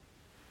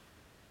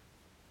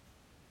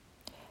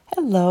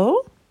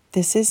Hello,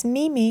 this is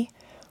Mimi.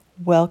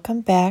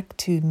 Welcome back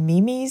to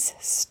Mimi's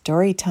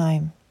Story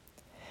Time.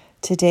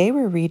 Today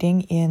we're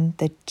reading in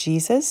the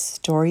Jesus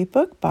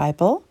Storybook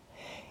Bible,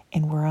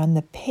 and we're on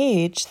the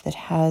page that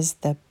has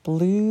the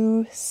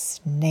blue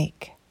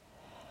snake.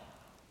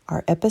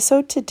 Our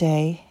episode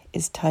today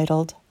is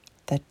titled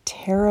The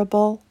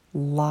Terrible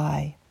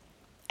Lie.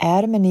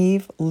 Adam and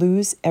Eve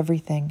lose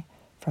everything,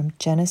 from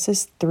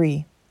Genesis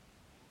 3.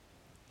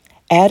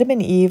 Adam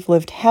and Eve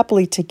lived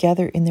happily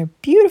together in their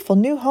beautiful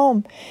new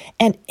home,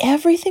 and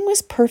everything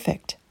was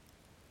perfect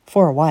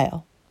for a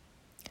while,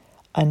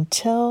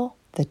 until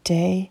the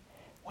day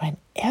when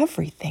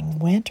everything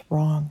went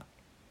wrong.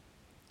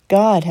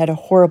 God had a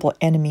horrible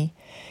enemy.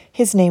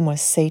 His name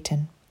was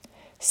Satan.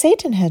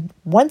 Satan had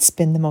once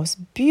been the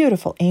most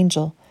beautiful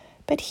angel,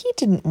 but he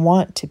didn't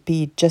want to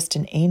be just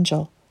an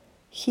angel.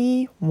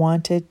 He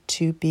wanted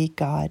to be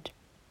God.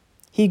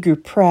 He grew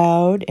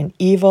proud and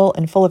evil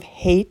and full of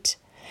hate,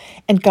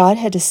 and God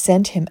had to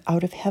send him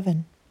out of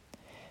heaven.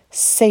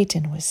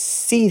 Satan was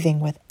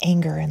seething with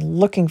anger and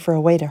looking for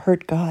a way to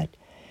hurt God.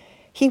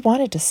 He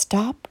wanted to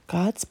stop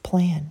God's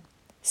plan,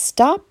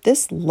 stop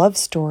this love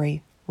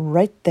story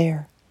right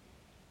there.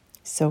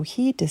 So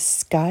he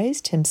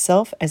disguised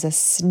himself as a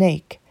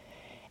snake,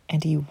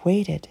 and he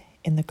waited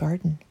in the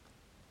garden.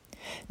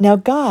 Now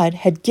God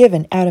had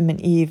given Adam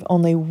and Eve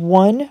only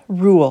one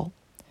rule.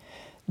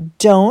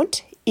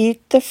 Don't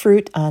eat the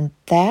fruit on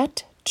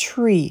that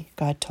tree,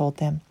 God told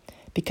them,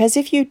 because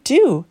if you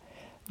do,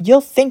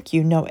 you'll think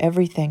you know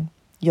everything.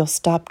 You'll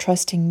stop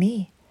trusting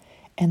me,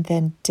 and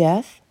then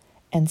death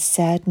and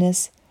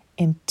sadness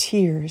and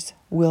tears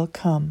will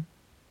come.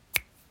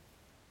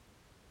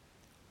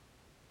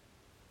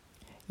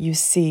 You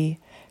see,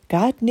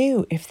 God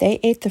knew if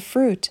they ate the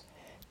fruit,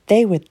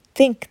 they would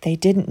think they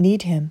didn't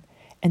need him,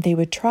 and they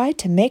would try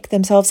to make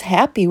themselves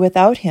happy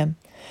without him.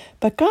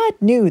 But God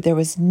knew there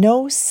was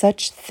no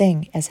such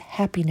thing as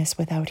happiness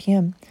without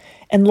him,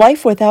 and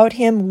life without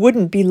him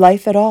wouldn't be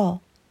life at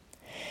all.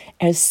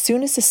 As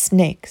soon as the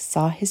snake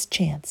saw his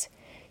chance,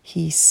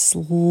 he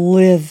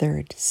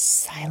slithered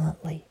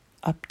silently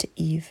up to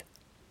Eve.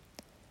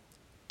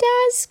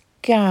 "Does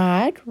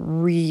God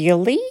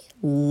really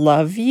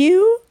love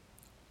you?"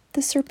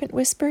 the serpent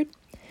whispered.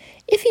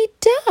 "If he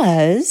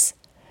does,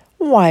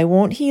 why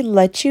won't he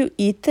let you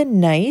eat the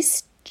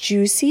nice,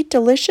 juicy,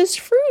 delicious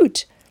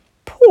fruit?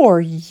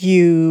 Poor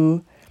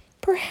you!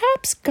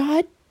 Perhaps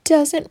God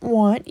doesn't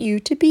want you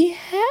to be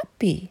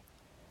happy."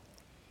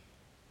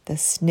 The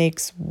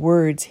snake's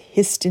words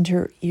hissed into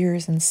her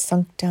ears and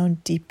sunk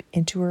down deep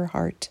into her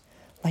heart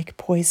like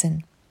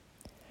poison.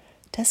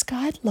 "Does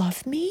God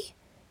love me?"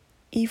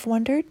 Eve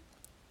wondered.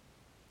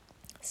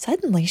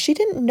 Suddenly, she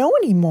didn't know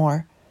any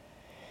more.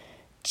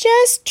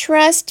 "Just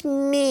trust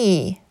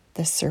me,"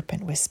 the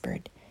serpent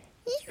whispered.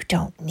 "You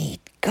don't need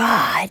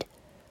God.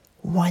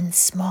 One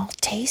small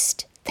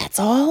taste, that's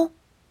all.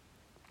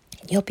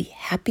 And you'll be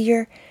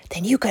happier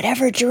than you could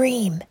ever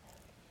dream."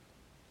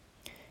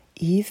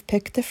 Eve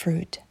picked the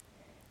fruit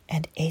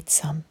and ate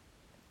some,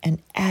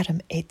 and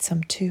Adam ate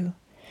some too.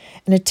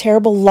 And a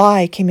terrible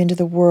lie came into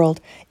the world.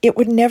 It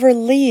would never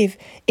leave.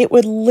 It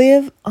would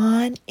live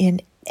on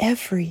in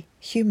every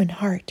human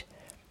heart,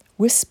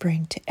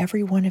 whispering to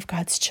every one of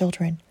God's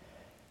children,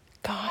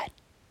 "God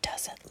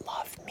doesn't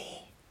love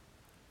me."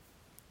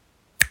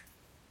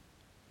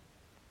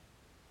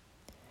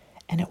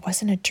 And it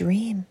wasn't a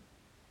dream.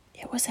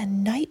 It was a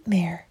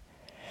nightmare.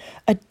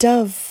 A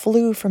dove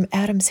flew from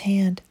Adam's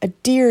hand. A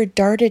deer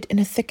darted in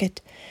a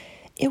thicket.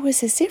 It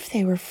was as if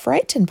they were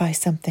frightened by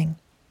something.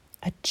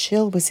 A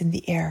chill was in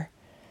the air.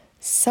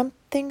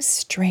 Something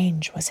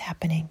strange was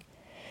happening.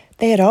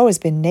 They had always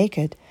been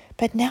naked,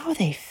 but now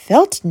they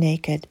felt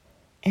naked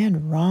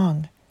and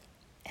wrong.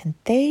 And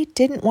they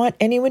didn't want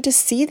anyone to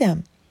see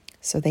them,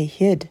 so they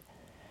hid.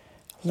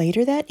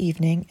 Later that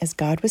evening, as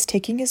God was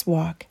taking his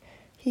walk,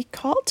 he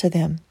called to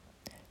them,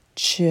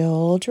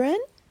 "Children?"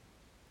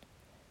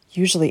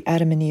 Usually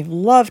Adam and Eve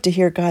loved to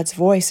hear God's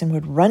voice and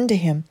would run to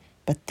him,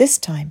 but this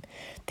time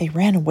they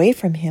ran away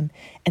from him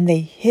and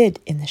they hid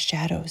in the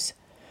shadows.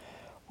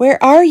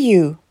 "Where are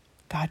you?"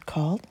 God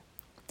called.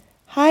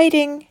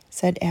 "Hiding,"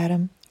 said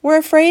Adam. "We're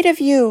afraid of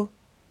you."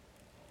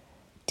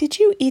 "Did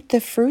you eat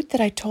the fruit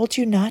that I told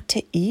you not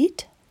to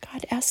eat?"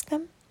 God asked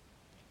them.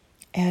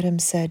 Adam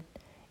said,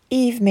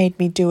 "Eve made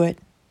me do it."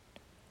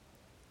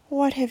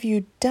 "What have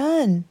you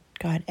done?"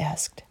 God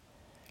asked.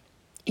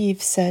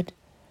 Eve said,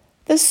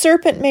 "The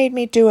serpent made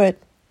me do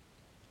it."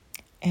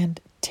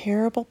 And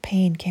terrible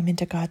pain came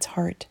into God's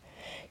heart.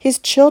 His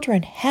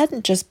children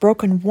hadn't just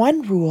broken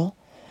one rule,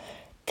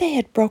 they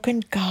had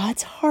broken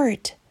God's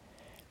heart.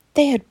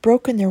 They had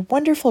broken their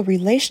wonderful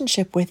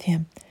relationship with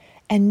him,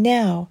 and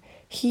now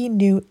he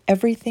knew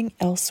everything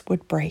else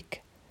would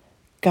break.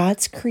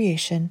 God's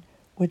creation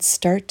would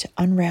start to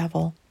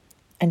unravel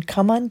and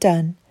come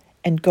undone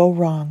and go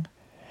wrong.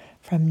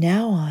 From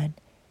now on,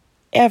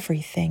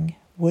 everything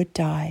would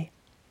die,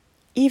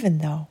 even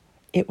though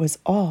it was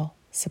all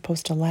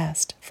supposed to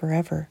last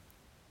forever.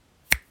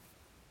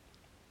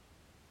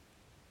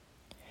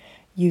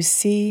 You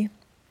see,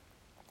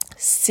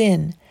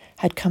 sin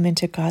had come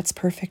into God's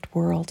perfect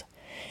world,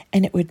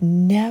 and it would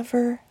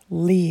never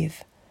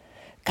leave.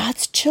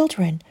 God's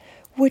children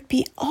would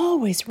be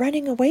always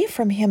running away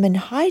from Him and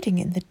hiding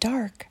in the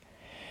dark.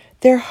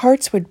 Their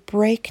hearts would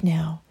break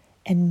now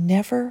and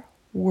never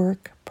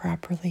work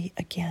properly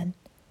again.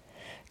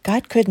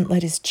 God couldn't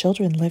let His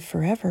children live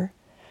forever,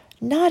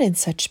 not in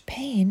such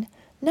pain,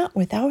 not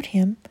without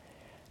Him.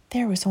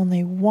 There was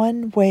only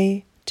one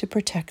way to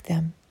protect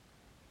them.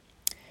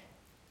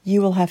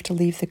 "You will have to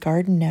leave the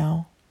garden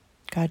now,"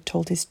 God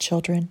told His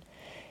children,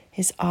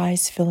 His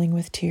eyes filling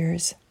with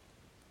tears.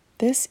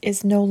 "This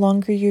is no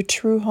longer your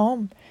true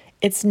home.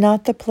 It's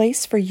not the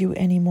place for you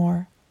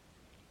anymore."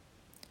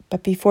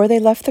 But before they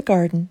left the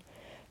garden,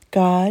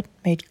 God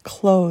made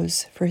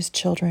clothes for His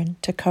children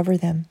to cover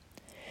them.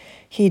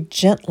 He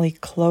gently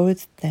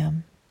clothed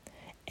them,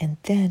 and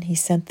then He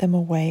sent them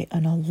away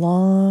on a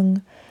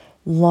long,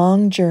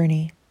 long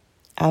journey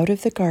out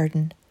of the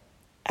garden,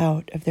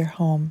 out of their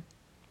home.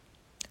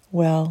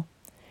 Well,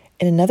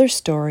 in another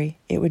story,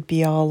 it would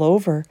be all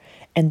over,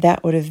 and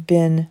that would have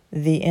been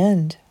the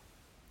end.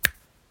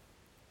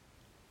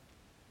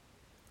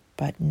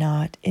 But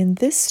not in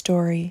this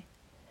story.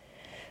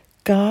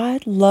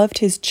 God loved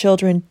His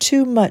children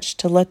too much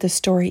to let the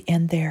story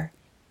end there.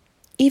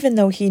 Even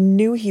though He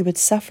knew He would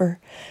suffer,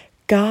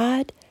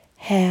 God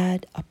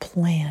had a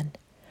plan,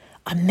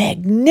 a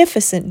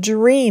magnificent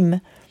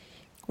dream.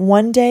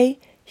 One day,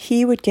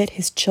 He would get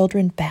His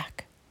children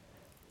back.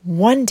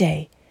 One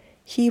day,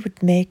 He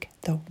would make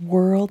the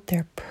world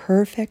their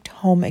perfect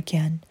home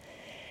again.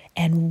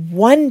 And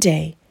one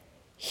day,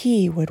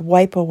 He would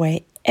wipe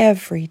away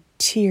every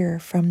tear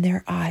from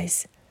their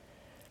eyes.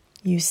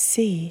 You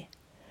see,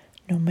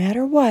 no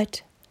matter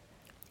what,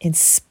 in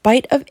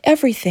spite of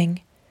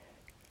everything,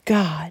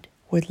 God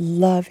would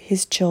love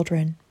His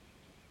children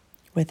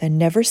with a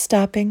never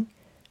stopping,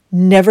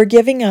 never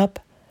giving up,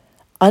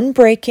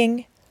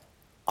 unbreaking,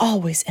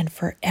 always and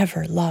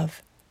forever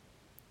love.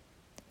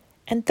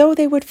 And though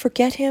they would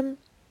forget Him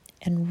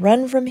and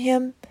run from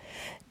Him,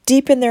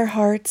 deep in their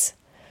hearts,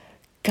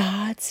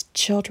 God's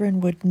children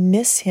would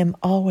miss Him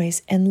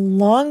always and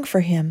long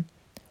for Him.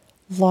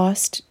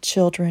 Lost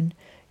children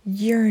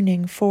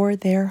yearning for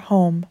their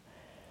home.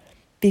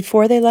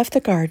 Before they left the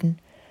garden,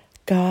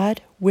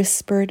 God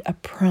whispered a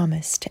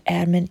promise to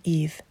Adam and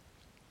Eve.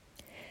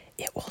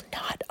 "It will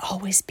not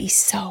always be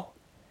so.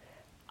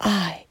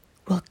 I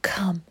will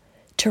come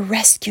to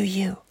rescue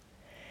you.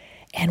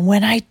 And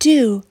when I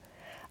do,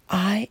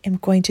 I am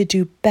going to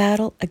do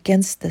battle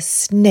against the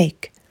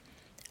snake.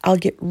 I'll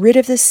get rid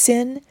of the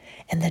sin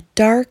and the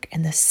dark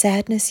and the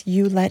sadness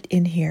you let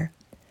in here.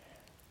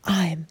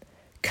 I'm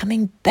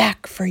coming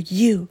back for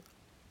you."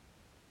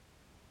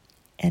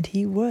 And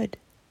He would.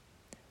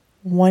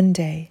 One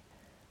day,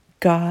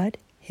 God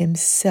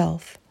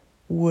Himself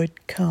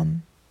would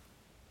come.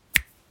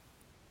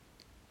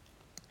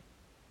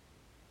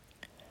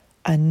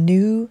 A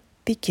new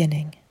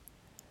beginning.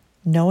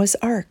 Noah's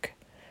Ark,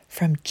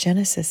 from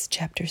Genesis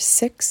chapter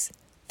 6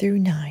 through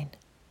 9.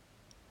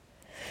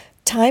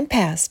 Time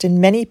passed and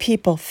many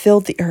people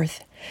filled the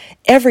earth.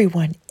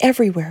 Everyone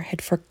everywhere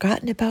had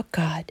forgotten about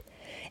God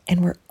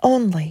and were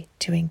only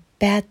doing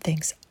bad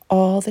things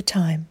all the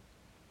time.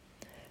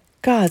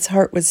 God's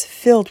heart was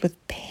filled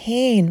with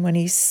pain when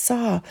He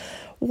saw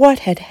what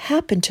had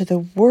happened to the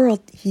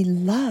world He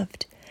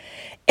loved.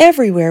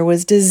 Everywhere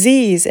was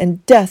disease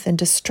and death and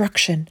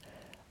destruction,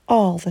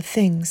 all the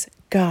things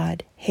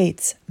God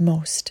hates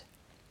most.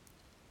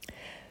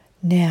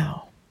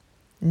 Now,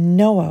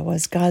 Noah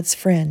was God's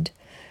friend,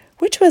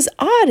 which was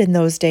odd in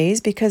those days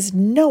because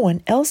no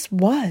one else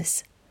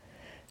was.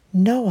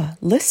 Noah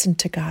listened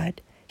to God.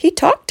 He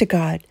talked to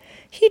God.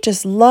 He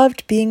just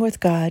loved being with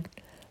God,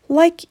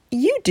 like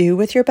you do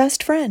with your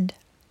best friend.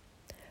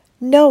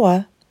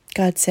 "Noah,"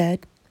 God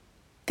said,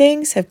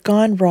 "things have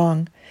gone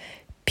wrong.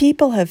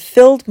 People have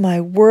filled my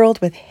world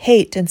with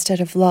hate instead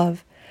of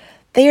love.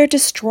 They are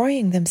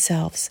destroying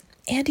themselves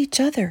and each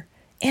other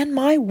and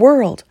my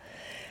world.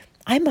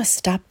 I must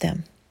stop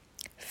them.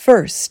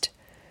 First,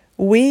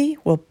 we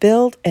will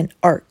build an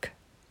ark."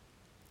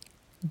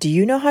 Do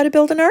you know how to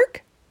build an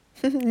ark?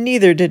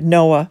 Neither did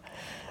Noah.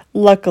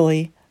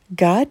 Luckily,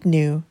 God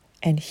knew,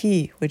 and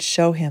He would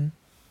show him.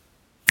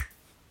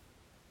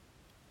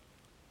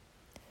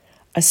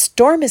 "A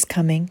storm is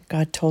coming,"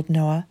 God told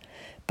Noah,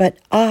 "but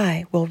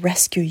I will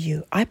rescue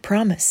you, I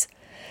promise.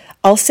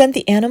 I'll send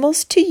the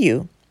animals to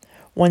you,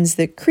 ones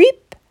that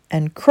creep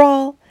and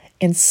crawl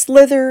and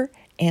slither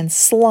and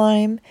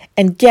slime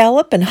and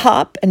gallop and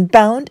hop and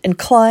bound and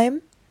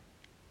climb.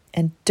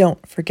 And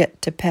don't forget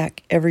to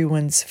pack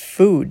everyone's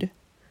food."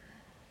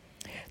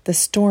 The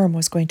storm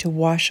was going to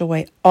wash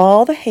away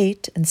all the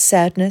hate and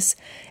sadness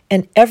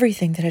and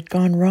everything that had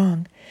gone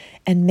wrong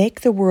and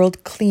make the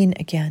world clean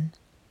again.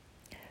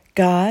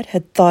 God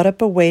had thought up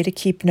a way to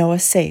keep Noah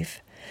safe,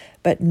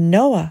 but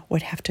Noah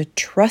would have to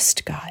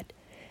trust God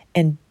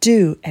and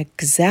do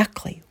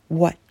exactly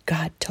what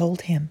God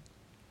told him.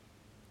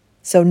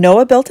 So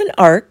Noah built an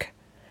ark.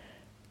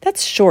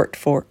 That's short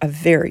for a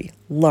very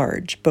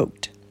large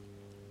boat.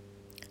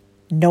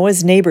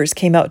 Noah's neighbors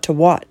came out to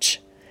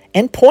watch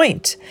and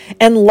point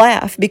and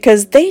laugh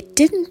because they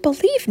didn't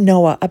believe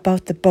Noah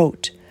about the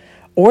boat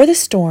or the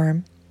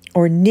storm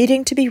or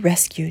needing to be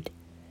rescued.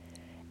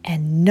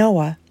 And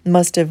Noah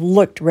must have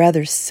looked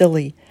rather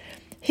silly.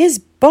 His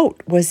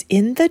boat was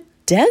in the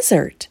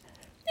desert,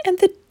 and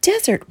the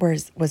desert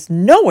was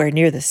nowhere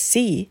near the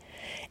sea,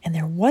 and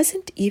there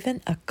wasn't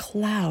even a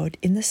cloud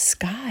in the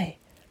sky.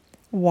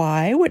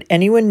 Why would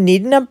anyone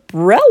need an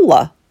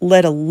umbrella,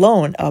 let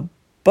alone a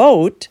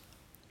boat?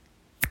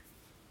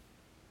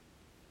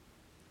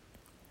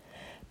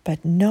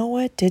 But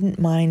Noah didn't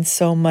mind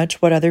so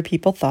much what other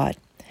people thought.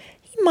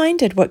 He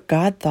minded what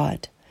God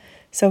thought.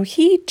 So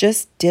he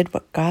just did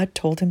what God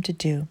told him to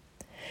do.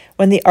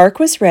 When the ark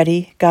was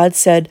ready, God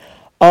said,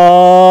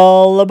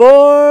 "All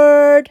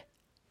aboard!"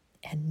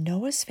 And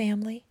Noah's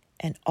family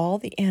and all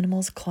the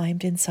animals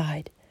climbed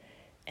inside.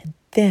 And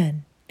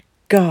then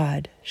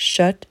God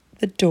shut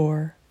the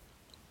door.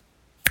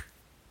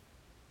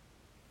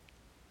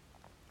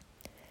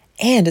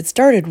 And it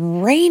started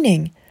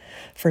raining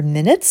for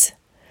minutes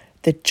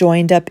that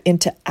joined up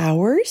into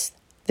hours,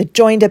 that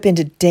joined up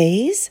into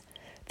days,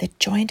 that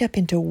joined up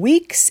into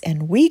weeks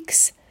and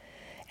weeks.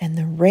 And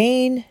the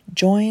rain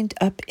joined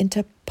up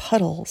into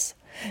puddles,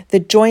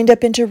 that joined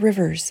up into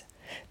rivers,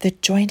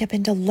 that joined up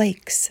into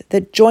lakes,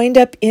 that joined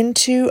up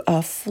into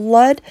a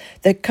flood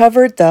that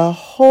covered the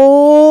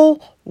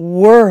whole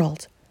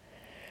world.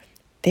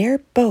 Their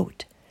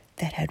boat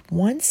that had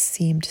once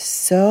seemed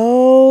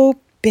so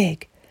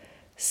big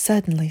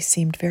suddenly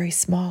seemed very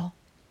small.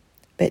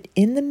 But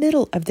in the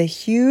middle of the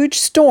huge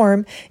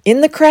storm,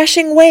 in the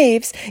crashing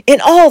waves,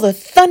 in all the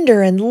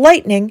thunder and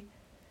lightning,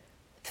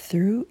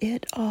 through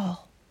it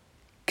all,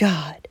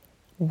 God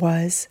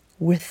was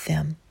with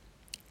them.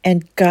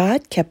 And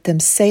God kept them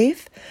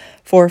safe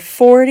for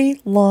 40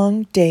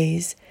 long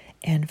days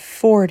and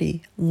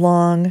 40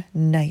 long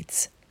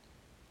nights.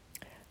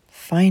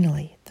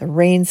 Finally, the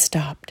rain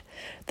stopped.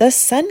 The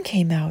sun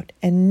came out,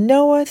 and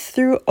Noah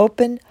threw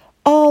open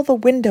all the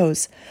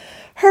windows.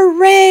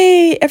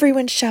 "Hooray!"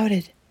 everyone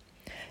shouted.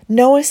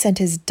 Noah sent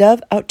his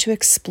dove out to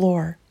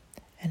explore,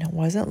 and it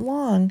wasn't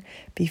long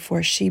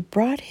before she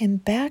brought him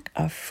back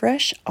a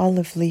fresh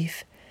olive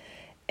leaf.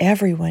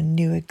 Everyone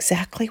knew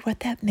exactly what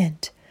that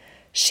meant.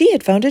 She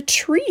had found a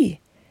tree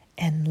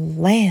and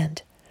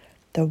land.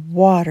 The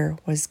water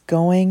was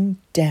going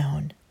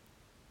down.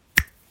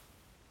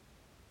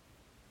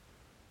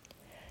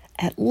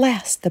 At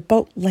last the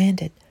boat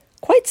landed,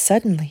 quite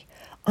suddenly,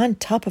 on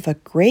top of a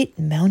great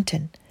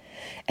mountain.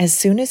 As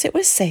soon as it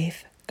was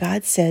safe,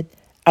 God said,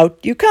 "Out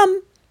you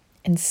come!"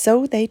 And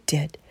so they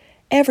did,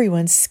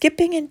 everyone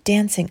skipping and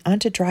dancing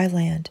onto dry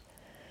land.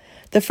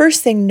 The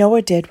first thing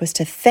Noah did was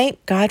to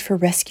thank God for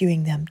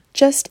rescuing them,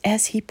 just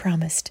as he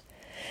promised.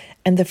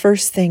 And the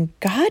first thing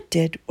God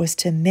did was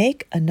to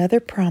make another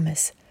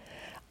promise.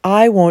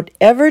 "I won't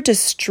ever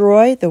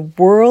destroy the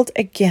world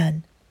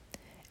again."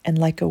 And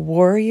like a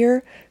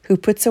warrior who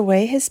puts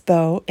away his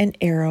bow and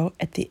arrow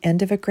at the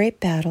end of a great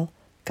battle,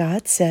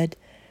 God said,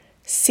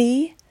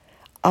 "See,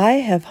 I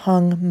have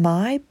hung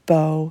my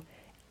bow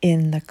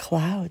in the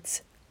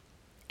clouds."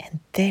 And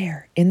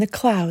there, in the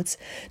clouds,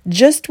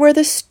 just where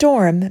the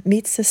storm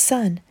meets the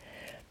sun,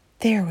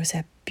 there was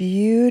a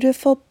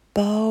beautiful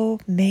bow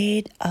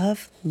made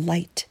of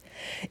light.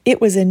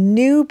 It was a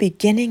new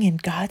beginning in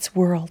God's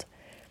world.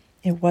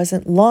 It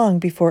wasn't long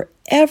before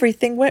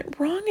everything went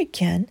wrong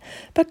again,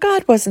 but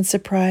God wasn't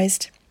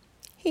surprised.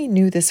 He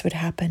knew this would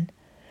happen.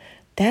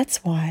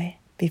 That's why,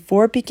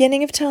 before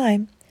beginning of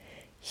time,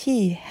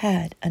 He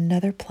had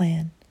another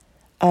plan,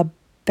 a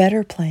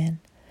better plan,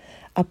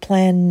 a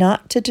plan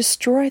not to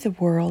destroy the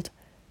world,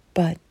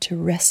 but to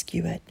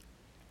rescue it,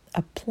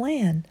 a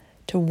plan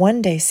to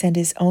one day send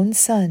His own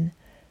Son,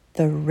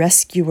 the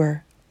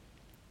rescuer.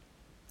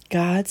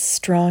 God's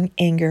strong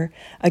anger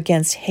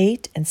against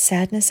hate and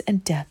sadness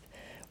and death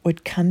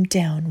would come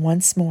down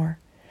once more,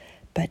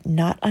 but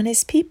not on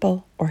His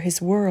people or His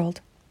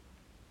world.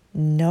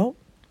 No,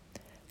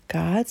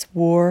 God's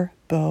war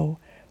bow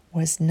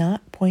was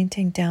not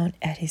pointing down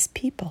at His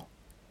people.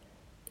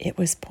 It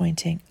was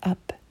pointing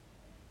up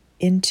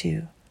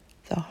into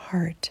the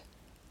heart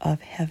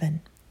of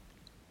heaven.